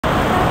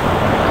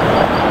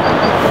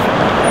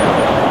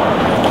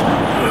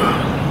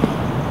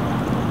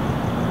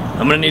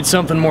I'm gonna need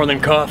something more than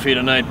coffee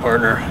tonight,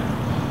 partner.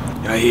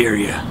 I hear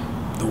you.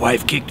 The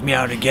wife kicked me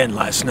out again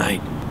last night.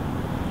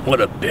 What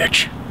a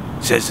bitch.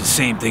 Says the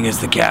same thing as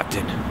the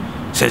captain.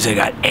 Says I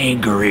got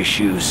anger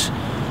issues.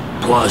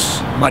 Plus,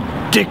 my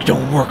dick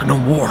don't work no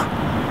more.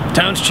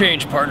 Town's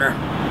changed, partner.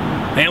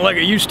 Ain't like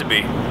it used to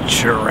be.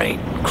 Sure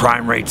ain't.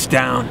 Crime rate's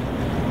down.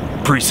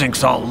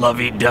 Precinct's all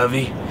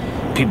lovey-dovey.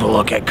 People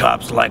look at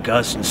cops like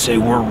us and say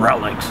we're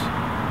relics.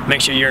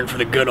 Makes you yearn for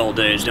the good old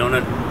days, don't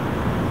it?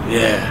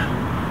 Yeah.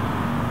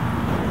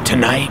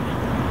 Tonight,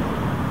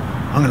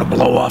 I'm gonna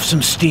blow off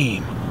some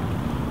steam.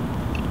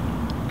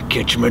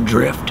 Catch 'em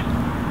adrift.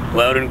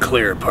 Loud and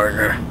clear,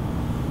 partner.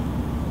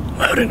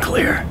 Loud and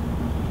clear.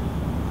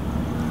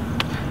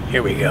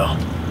 Here we go.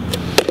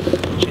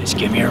 Just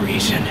give me a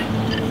reason.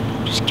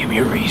 Just give me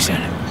a reason.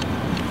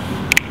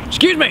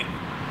 Excuse me!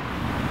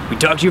 We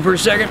talk to you for a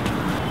second?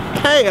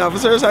 Hey,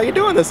 officers, how you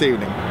doing this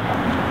evening?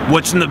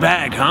 What's in the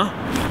bag, huh?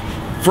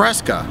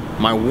 Fresca.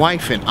 My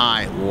wife and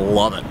I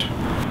love it.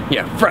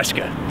 Yeah,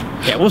 Fresca.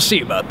 Yeah, we'll see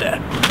about that.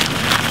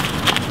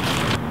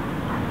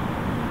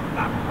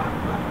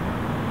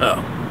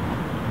 Oh.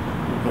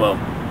 Well,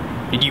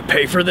 did you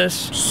pay for this?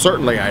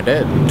 Certainly I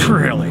did.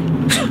 Really?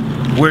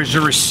 Where's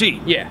your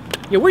receipt? Yeah.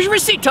 Yeah, where's your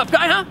receipt, tough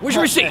guy, huh? Where's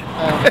your receipt?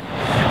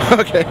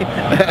 Okay,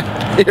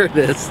 here it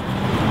is.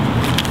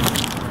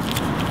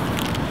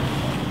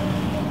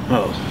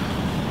 Oh.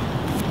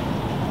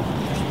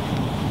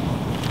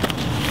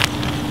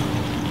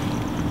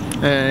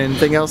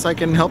 Anything else I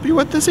can help you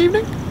with this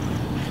evening?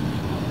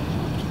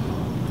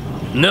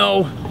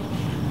 No.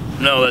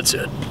 No, that's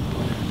it.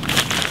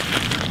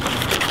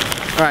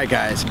 All right,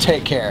 guys,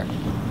 take care.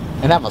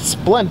 And have a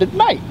splendid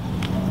night.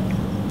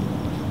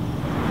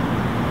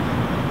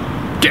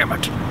 Damn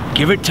it.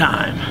 Give it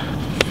time.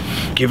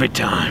 Give it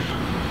time.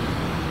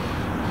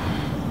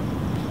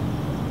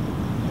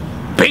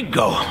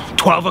 Bingo!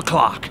 12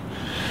 o'clock.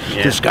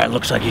 Yeah. This guy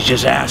looks like he's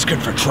just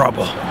asking for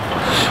trouble.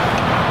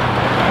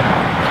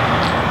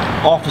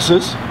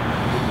 Officers.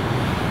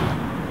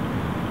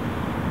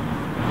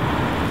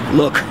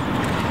 Look,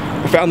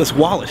 I found this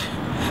wallet.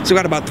 It's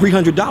got about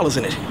 $300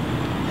 in it.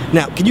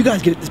 Now, can you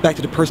guys get this back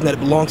to the person that it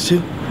belongs to?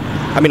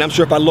 I mean, I'm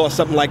sure if I lost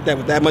something like that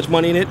with that much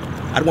money in it,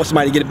 I'd want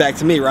somebody to get it back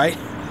to me, right?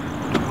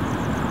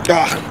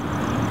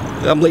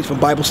 I'm late for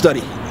Bible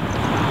study.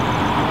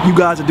 You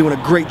guys are doing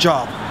a great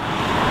job.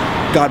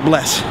 God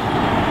bless.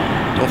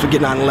 Don't forget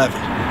 9/11.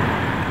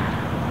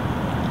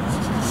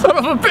 Son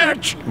of a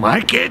bitch! I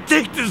can't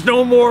take this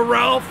no more,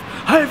 Ralph.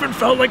 I haven't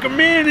felt like a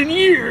man in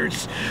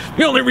years.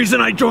 The only reason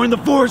I joined the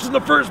force in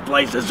the first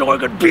place is so I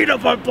could beat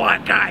up on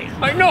black guys.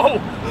 I know!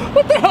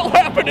 What the hell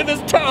happened in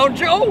this town,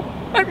 Joe?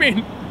 I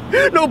mean,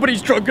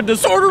 nobody's drunk and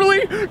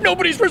disorderly,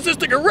 nobody's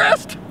resisting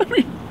arrest. I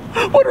mean,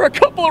 what are a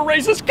couple of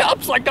racist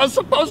cops like us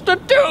supposed to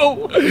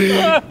do?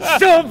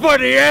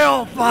 Somebody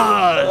help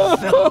us!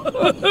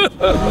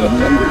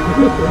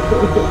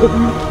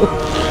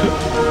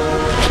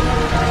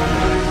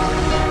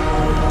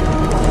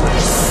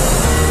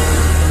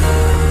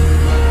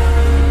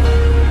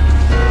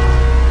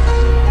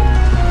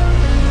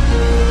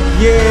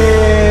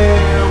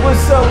 Yeah,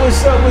 what's up,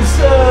 what's up, what's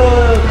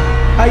up?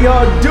 How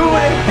y'all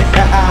doing?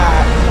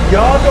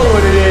 Y'all know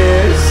what it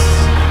is.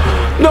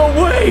 No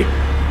way!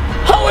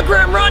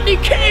 Hologram Rodney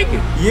King!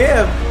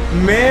 Yeah,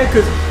 man,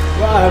 cause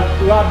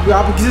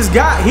I just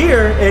got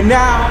here and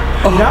now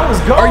I was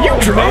gone. Are you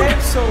drunk?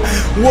 Man, so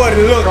what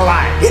it look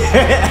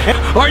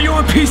like? Are you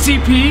a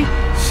PCP?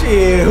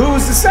 Shit,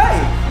 who's to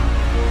say?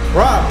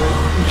 Probably.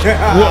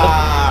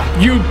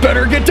 Well, you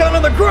better get down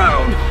on the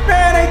ground!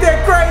 Man, ain't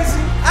that crazy?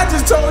 I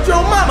just told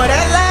your mama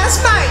that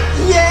last night.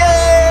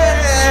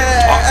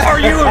 Yeah. Are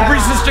you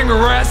resisting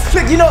arrest?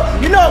 Look, you know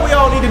what we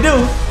all need to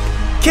do?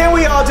 Can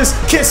we all just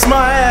kiss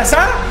my ass,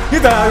 huh? You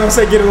thought I was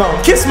gonna say get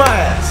along. Kiss my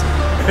ass.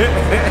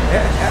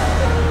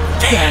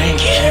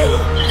 Thank you.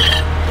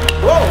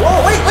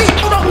 Whoa, wait,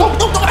 hold on,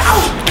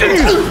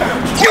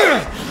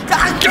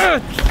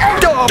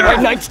 Oh, my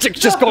nightstick's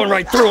just going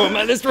right through him.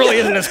 This really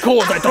isn't as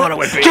cool as I thought it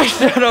would be.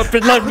 Shut up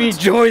and let me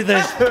enjoy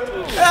this.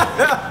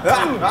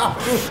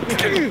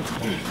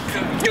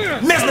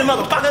 Miss the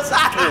motherfuckers.